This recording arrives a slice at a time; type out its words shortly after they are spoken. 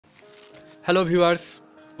Hello viewers,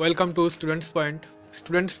 welcome to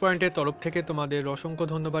students পয়েন্টের তরফ থেকে তোমাদের অসংখ্য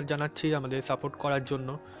ধন্যবাদ জানাচ্ছি আমাদের সাপোর্ট করার জন্য।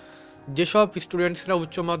 যেসব স্টুডেন্টসরা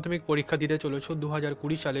উচ্চ মাধ্যমিক পরীক্ষা দিতে চলেছো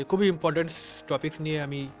 2020 সালে খুবই ইম্পর্টেন্ট টপিকস নিয়ে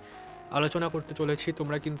আমি আলোচনা করতে চলেছি।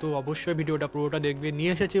 তোমরা কিন্তু অবশ্যই ভিডিওটা পুরোটা দেখবে।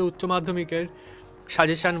 নিয়ে এসেছি উচ্চ মাধ্যমিকের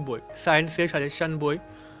সাজেশান বই, সায়েন্সের সাজেশান বই,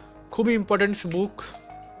 খুবই ইম্পর্টেন্ট বুক।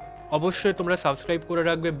 অবশ্যই তোমরা সাবস্ক্রাইব করে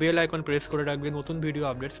রাখবে, বেল আইকন প্রেস করে রাখবে নতুন ভিডিও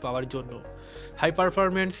আপডেটস পাওয়ার জন্য। হাই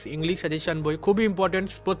পারফরমেন্স ইংলিশ সাজেশান বই খুবই ইম্পর্টেন্ট,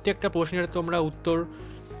 প্রত্যেকটা প্রশ্নের তোমরা উত্তর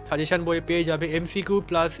সাজেশান বইয়ে পেয়ে যাবে। MCQ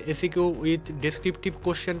plus SCQ with descriptive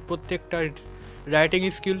question, প্রত্যেকটা রাইটিং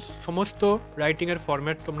স্কিল, সমস্ত রাইটিংয়ের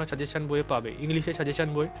ফরম্যাট তোমরা সাজেশান বইয়ে পাবে, ইংলিশের সাজেশান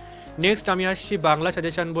বই। নেক্সট আমি আসছি বাংলা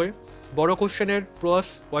সাজেশান বই, বড় কোশ্চেনের প্রস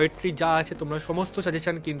পোয়েট্রি যা আছে তোমরা সমস্ত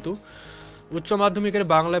সাজেশান কিন্তু উচ্চ মাধ্যমিকের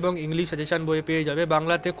বাংলা এবং ইংলিশ সাজেশান বইয়ে পেয়ে যাবে।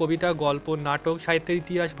 বাংলাতে কবিতা, গল্প, নাটক, সাহিত্যের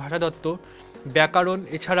ইতিহাস, ভাষাতত্ত্ব, ব্যাকরণ,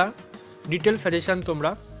 এছাড়া ডিটেল সাজেশান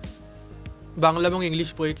তোমরা বাংলা এবং ইংলিশ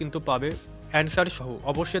বইয়ে কিন্তু পাবে, অ্যান্সার সহ।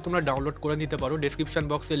 অবশ্যই তোমরা ডাউনলোড করে নিতে পারো, ডেসক্রিপশন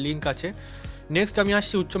বক্সে লিঙ্ক আছে। নেক্সট আমি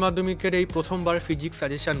আসছি উচ্চ মাধ্যমিকের এই প্রথমবার ফিজিক্স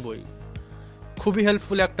সাজেশান বই, খুবই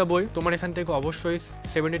হেল্পফুল একটা বই। তোমার এখান থেকে অবশ্যই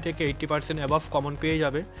 70 থেকে 80% অ্যাবাভ কমন পেয়ে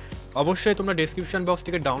যাবে। অবশ্যই তোমরা ডেসক্রিপশন বক্স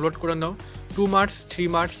থেকে ডাউনলোড করে নাও। 2 marks 3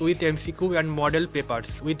 marks with MCQ and model papers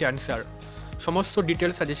with answer, সমস্ত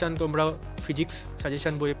ডিটেল সাজেশান তোমরা ফিজিক্স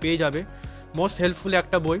সাজেশান বইয়ে পেয়ে যাবে। মোস্ট হেল্পফুল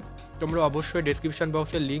একটা বই, তোমরা অবশ্যই ডেসক্রিপশন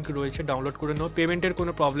বক্সে লিঙ্ক রয়েছে, ডাউনলোড করে নাও। পেমেন্টের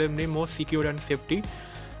কোনো প্রবলেম নেই, মোস্ট সিকিউর অ্যান্ড সেফটি।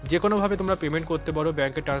 যে কোনোভাবে তোমরা পেমেন্ট করতে পারো,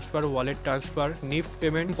 ব্যাঙ্কে transfer, wallet transfer, নিফট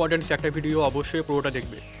payment. Importance একটা ভিডিও, অবশ্যই পুরোটা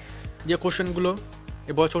দেখবে। যে কোশ্চেনগুলো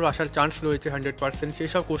এবছর আসার চান্স রয়েছে 100%, সেই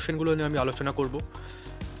সব কোশ্চেনগুলো নিয়ে আমি আলোচনা করব,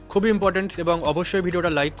 খুবই ইম্পর্টেন্ট। এবং অবশ্যই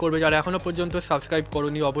ভিডিওটা লাইক করবে, যারা এখনও পর্যন্ত সাবস্ক্রাইব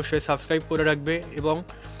করোনি অবশ্যই সাবস্ক্রাইব করে রাখবে। এবং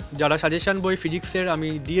যারা সাজেশান বই ফিজিক্সের আমি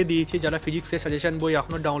দিয়ে দিয়েছি, যারা ফিজিক্সের সাজেশান বই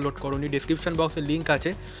এখনও ডাউনলোড করোনি, ডেসক্রিপশন বক্সে লিঙ্ক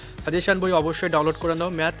আছে, সাজেশান বই অবশ্যই ডাউনলোড করে নাও।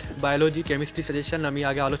 ম্যাথ, বায়োলজি, কেমিস্ট্রি সাজেশান আমি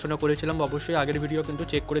আগে আলোচনা করেছিলাম, অবশ্যই আগের ভিডিও কিন্তু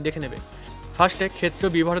চেক করে দেখে নেবে। ফার্স্টে ক্ষেত্র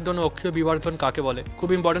বিবর্ধন ও অক্ষীয় বিবর্ধন কাকে বলে, খুব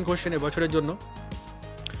ইম্পর্টেন্ট কোশ্চেন এবছরের জন্য।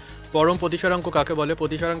 পরম প্রতিসরাঙ্ক কাকে বলে,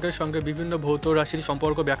 প্রতিসরাঙ্কের সঙ্গে বিভিন্ন ভৌত রাশির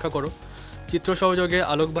সম্পর্ক ব্যাখ্যা করো। চিত্র সহযোগে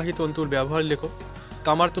আলোকবাহী তন্তুর ব্যবহার লেখো।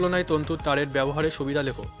 তামার তুলনায় তন্তুর তারের ব্যবহারের সুবিধা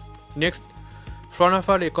লেখো। নেক্সট,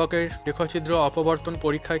 ফ্রনাফার এককের রেখচিত্র অপবর্তন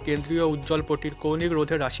পরীক্ষায় কেন্দ্রীয় উজ্জ্বল পটির কৌণিক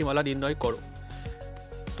রোধের রাশিমালা নির্ণয় করো।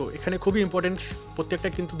 তো এখানে খুবই ইম্পর্টেন্ট, প্রত্যেকটা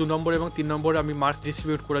কিন্তু 2 নম্বর এবং 3 নম্বর আমি মার্কস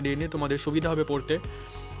ডিস্ট্রিবিউট করে দিইনি, তোমাদের সুবিধা হবে পড়তে।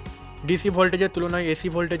 ডিসি ভোল্টেজের তুলনায় এসি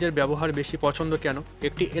ভোল্টেজের ব্যবহার বেশি পছন্দ কেন?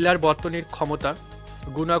 একটি এলআর বর্তনীর ক্ষমতা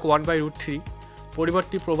গুণক 1/√3,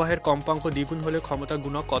 পরিবর্তী প্রবাহের কম্পাঙ্ক দ্বিগুণ হলে ক্ষমতা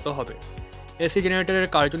গুণক কত হবে? এসি জেনারেটরের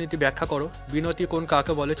কার্যনীতি ব্যাখ্যা করো। বিনতি কোণ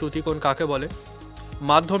কাকে বলে, চ্যুতি কোণ কাকে বলে?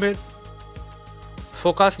 মাধ্যমের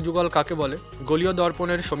ফোকাস যুগল কাকে বলে? গোলীয়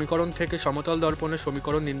দর্পণের সমীকরণ থেকে সমতল দর্পণের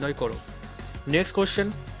সমীকরণ নির্ণয় করো। নেক্সট কোশ্চেন,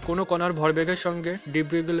 কোনো কণার ভরবেগের সঙ্গে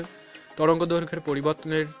ডিব্রিগল তরঙ্গ দৈর্ঘ্যের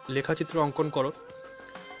পরিবর্তনের লেখাচিত্র অঙ্কন করো।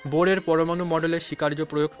 বোরের পরমাণু মডেলের স্বীকার্য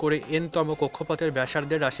প্রয়োগ করে n-তম কক্ষপথের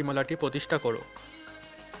ব্যাসার্ধের রাশিমালাটি প্রতিষ্ঠা করো।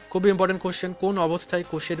 খুবই ইম্পর্টেন্ট কোশ্চেন, কোন অবস্থায়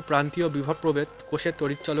কোষের প্রান্তীয় বিভব প্রভেদ কোষের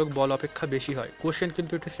তড়িৎচালক বল অপেক্ষা বেশি হয়? কোশ্চেন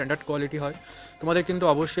কিন্তু একটু স্ট্যান্ডার্ড কোয়ালিটি হয়, তোমাদের কিন্তু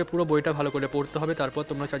অবশ্যই পুরো বইটা ভালো করে পড়তে হবে, তারপর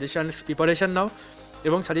তোমরা সাজেশান প্রিপারেশান নাও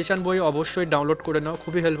এবং সাজেশান বই অবশ্যই ডাউনলোড করে নাও,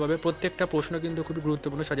 খুবই হেল্প হবে। প্রত্যেকটা প্রশ্ন কিন্তু খুবই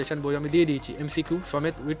গুরুত্বপূর্ণ সাজেশান বই আমি দিয়ে দিয়েছি, এমসিকিউ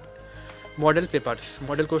সমেত উইথ মডেল পেপার্স,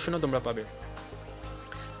 মডেল কোশ্চেনও তোমরা পাবে।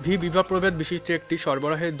 ভি বিভব প্রভেদ বিশিষ্ট একটি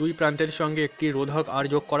সরবরাহের 2 প্রান্তের সঙ্গে একটি রোধক আর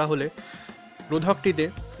যোগ করা হলে রোধকটিতে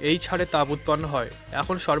এই ছাড়ে তাপ উৎপন্ন হয়।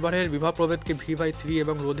 এখন সরবরাহের বিভব প্রভেদকে V/3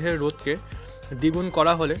 এবং রোধের রোধকে দ্বিগুণ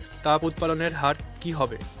করা হলে তাপ উৎপাদনের হার কি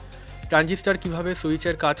হবে? ট্রানজিস্টর কিভাবে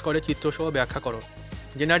সুইচের কাজ করে চিত্রসহ ব্যাখ্যা করো।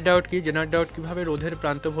 জেনার ডায়োড কি? জেনার ডায়োড কিভাবে রোধের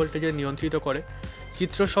প্রান্ত ভোল্টেজে নিয়ন্ত্রিত করে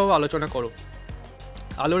চিত্রসহ আলোচনা করো।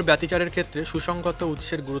 আলোর ব্যতিচারের ক্ষেত্রে সুসংগত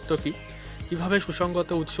উৎসের গুরুত্ব কী? কিভাবে সুসংগত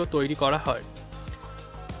উৎস তৈরি করা হয়?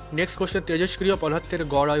 নেক্সট কোশ্চেন, তেজস্ক্রিয় পদার্থের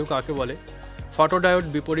গড় আয়ু কাকে বলে? ফটোডায়োড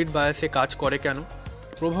বিপরীত বায়াসে কাজ করে কেন?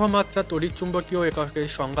 প্রবাহ মাত্রা তড়িৎচুম্বকীয় এককের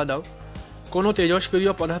সংজ্ঞা দাও। কোনো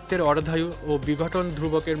তেজস্ক্রিয় পদার্থের অর্ধায়ু ও বিঘটন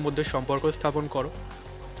ধ্রুবকের মধ্যে সম্পর্ক স্থাপন করো।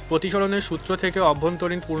 প্রতিসরণের সূত্র থেকে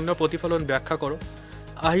অভ্যন্তরীণ পূর্ণ প্রতিফলন ব্যাখ্যা করো।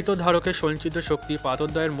 আহিত ধারকের সঞ্চিত শক্তি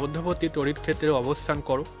পাতদ্বয়ের মধ্যবর্তী তড়িৎ ক্ষেত্রে অবস্থান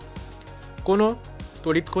করো। কোনো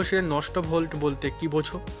তড়িৎ কোষের নষ্ট ভোল্ট বলতে কি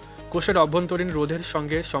বোঝো? কোষের অভ্যন্তরীণ রোধের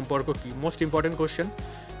সঙ্গে সম্পর্ক কী? Most important question.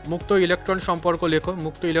 মুক্ত ইলেকট্রন সম্পর্ক লেখো।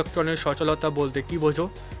 মুক্ত ইলেকট্রনের সচলতা বলতে কি বোঝো?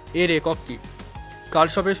 এর একক কী?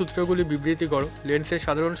 কারশফের সূত্রগুলি বিবৃতি করো। লেন্সের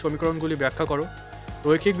সাধারণ সমীকরণগুলি ব্যাখ্যা করো।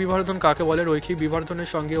 রৈখিক বিবর্ধন কাকে বলে? রৈখিক বিবর্ধনের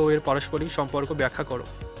সঙ্গে ও এর পারস্পরিক সম্পর্ক ব্যাখ্যা করো।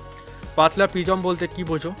 পাতলা প্রিজম বলতে কি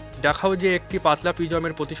বোঝো? দেখাও যে একটি পাতলা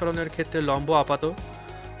প্রিজমের প্রতিসরণের ক্ষেত্রে লম্ব আপাত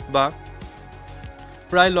বা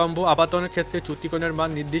প্রায় লম্ব আপাতনের ক্ষেত্রে চ্যুতিকোণের মান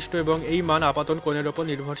নির্দিষ্ট এবং এই মান আপাতন কোণের ওপর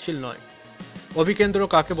নির্ভরশীল নয়। অভিকেন্দ্র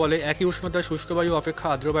কাকে বলে? একই উষ্ণতায় শুষ্ক বায়ু অপেক্ষা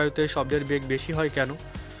আর্দ্র বায়ুতে শব্দের বেগ বেশি হয় কেন?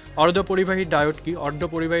 অর্ধপরিবাহী ডায়োড কি?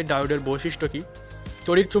 অর্ধপরিবাহী ডায়োডের বৈশিষ্ট্য কি?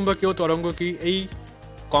 তড়িৎচুম্বকীয় তরঙ্গ কি? এই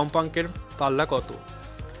কম্পাঙ্কের পাল্লা কত?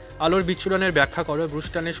 আলোর বিচ্ছুরণের ব্যাখ্যা করো।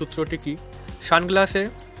 ব্রুস্টানের সূত্রটি কি? সানগ্লাসে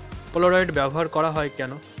পোলারয়েড ব্যবহার করা হয়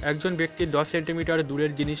কেন? একজন ব্যক্তি 10 সেন্টিমিটার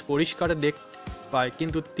দূরের জিনিস পরিষ্কার দেখতে পায়,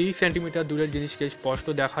 কিন্তু 30 সেন্টিমিটার দূরের জিনিসকে স্পষ্ট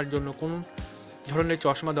দেখার জন্য কোন ধরনের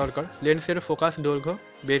চশমা দরকার? লেন্সের ফোকাস দৈর্ঘ্য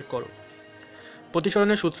বের করো।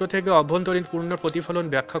 প্রতিসরণের সূত্র থেকে অভ্যন্তরীণ পূর্ণ প্রতিফলন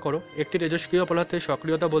ব্যাখ্যা করো। একটি তেজস্ক্রিয় পদার্থের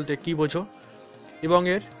সক্রিয়তা বলতে কি বোঝো এবং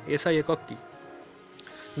এর এসআই একক কি?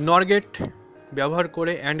 নর গেট ব্যবহার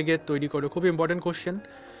করে অ্যান্ড গেট তৈরি করো। খুব ইম্পর্টেন্ট কোশ্চেন।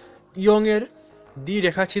 ইয়ংয়ের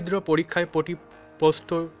দ্বিরেখাছিদ্র পরীক্ষায় পটি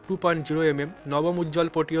প্রস্থ 2.0 mm। নবম উজ্জ্বল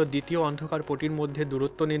পটি ও দ্বিতীয় অন্ধকার পটির মধ্যে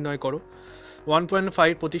দূরত্ব নির্ণয় করো।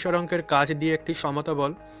 1.5 প্রতিসরাঙ্কের কাজ দিয়ে একটি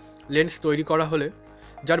সমতল লেন্স তৈরি করা হলে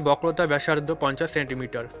যার বক্রতা ব্যাসার্ধ 50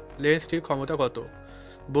 সেন্টিমিটার, লেন্সটির ক্ষমতা কত?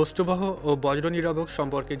 বস্তুবহ ও বজ্র নিরোধক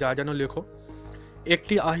সম্পর্কে যা জানো লেখো।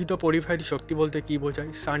 একটি আহিত পরিবাহীর শক্তি বলতে কি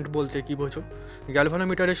বোঝায়? শান্ট বলতে কি বোঝো?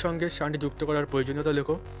 গ্যালভানোমিটারের সঙ্গে শান্ট যুক্ত করার প্রয়োজনীয়তা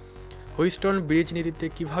লেখো। হুইস্টন ব্রিজ নীতিতে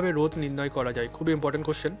কিভাবে রোধ নির্ণয় করা যায়? খুব ইম্পর্টেন্ট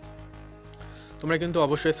কোশ্চেন। তোমরা কিন্তু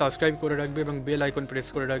অবশ্যই সাবস্ক্রাইব করে রাখবে এবং বেল আইকন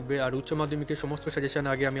প্রেস করে রাখবে। আর উচ্চ মাধ্যমিকের সমস্ত সাজেশন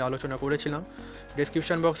আগে আমি আলোচনা করেছিলাম,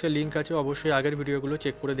 ডেসক্রিপশন বক্সে লিঙ্ক আছে, অবশ্যই আগের ভিডিওগুলো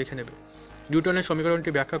চেক করে দেখে নেবে। নিউটনের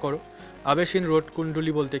সমীকরণটি ব্যাখ্যা করো। আবেশহীন রোধ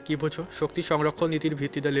কুণ্ডলী বলতে কি বোঝো? শক্তি সংরক্ষণ নীতির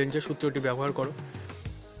ভিত্তিতে লেন্সের সূত্রটি ব্যবহার করো।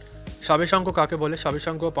 সাবেশাঙ্ক কাকে বলে?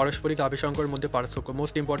 সাবেশাঙ্ক ও পারস্পরিক আবেশাঙ্কের মধ্যে পার্থক্য।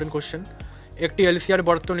 Most important question. একটি এলসিআর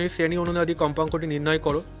বর্তনীর শ্রেণী অনুনাদি কম্পাঙ্কটি নির্ণয়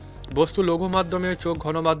করো। বস্তু লঘু মাধ্যমে, চোখ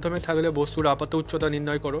ঘন মাধ্যমে থাকলে বস্তুর আপাত উচ্চতা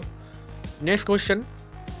নির্ণয় করো। Next question.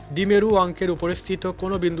 দ্বিমেরু অঙ্কের উপরিস্থিত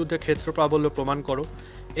কোনো বিন্দুতে ক্ষেত্র প্রাবল্য প্রমাণ করো।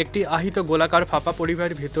 একটি আহিত গোলাকার ফাঁপা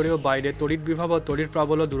পরিবাহের ভিতরে ও বাইরে তড়িৎ বিভব ও তড়িৎ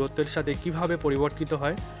প্রাবল্য দূরত্বের সাথে কিভাবে পরিবর্তিত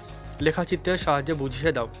হয়? লেখাচিত্রের সাহায্যে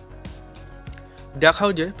বুঝিয়ে দাও।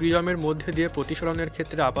 দেখাও যে প্রিজমের মধ্যে দিয়ে প্রতিসরণের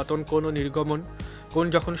ক্ষেত্রে আপাতন কোণ ও নির্গমন কোণ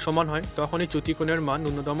যখন সমান হয় তখনই চ্যুতিকোণের মান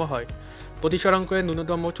ন্যূনতম হয়। প্রতিসরাঙ্কের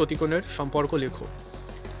ন্যূনতম চ্যুতিকোণের সম্পর্ক লেখো।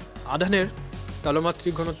 আধানের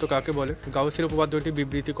তালমাত্রিক ঘনত্ব কাকে বলে? গাউসের উপপাদ্যটি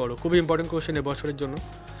বিবৃতি করো। খুবই ইম্পর্টেন্ট কোশ্চেন এবছরের জন্য।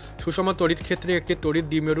 সুষম তড়িৎ ক্ষেত্রে একটি তড়িৎ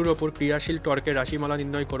দ্বিমেরুর ওপর ক্রিয়াশীল টর্কের রাশিমালা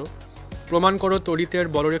নির্ণয় করো। প্রমাণ করো তড়িতের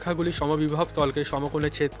বলরেখাগুলি সমবিভব তলকে সমকোণে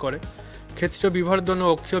ছেদ করে। ক্ষেত্রীয় বিবর্ধন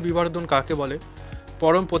ও অক্ষীয় বিবর্ধন কাকে বলে?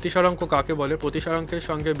 পরম প্রতিসরাঙ্ক কাকে বলে? প্রতিসরাঙ্কের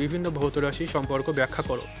সঙ্গে বিভিন্ন ভৌত রাশির সম্পর্ক ব্যাখ্যা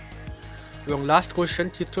করো। এবং লাস্ট কোশ্চেন।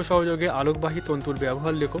 চিত্র সহযোগে আলোকবাহী তন্তুর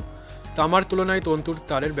ব্যবহার লেখো। তামার তুলনায় তন্তুর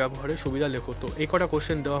তারের ব্যবহারের সুবিধা লেখো। তো এই কটা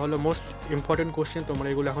কোশ্চেন দেওয়া হলো মোস্ট ইম্পর্টেন্ট কোশ্চেন। তোমরা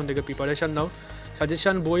এগুলো এখন থেকে প্রিপারেশন নাও।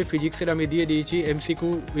 সাজেশন বই ফিজিক্সের আমি দিয়ে দিয়েছি,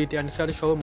 এমসিকিউ উইথ অ্যান্সার সহ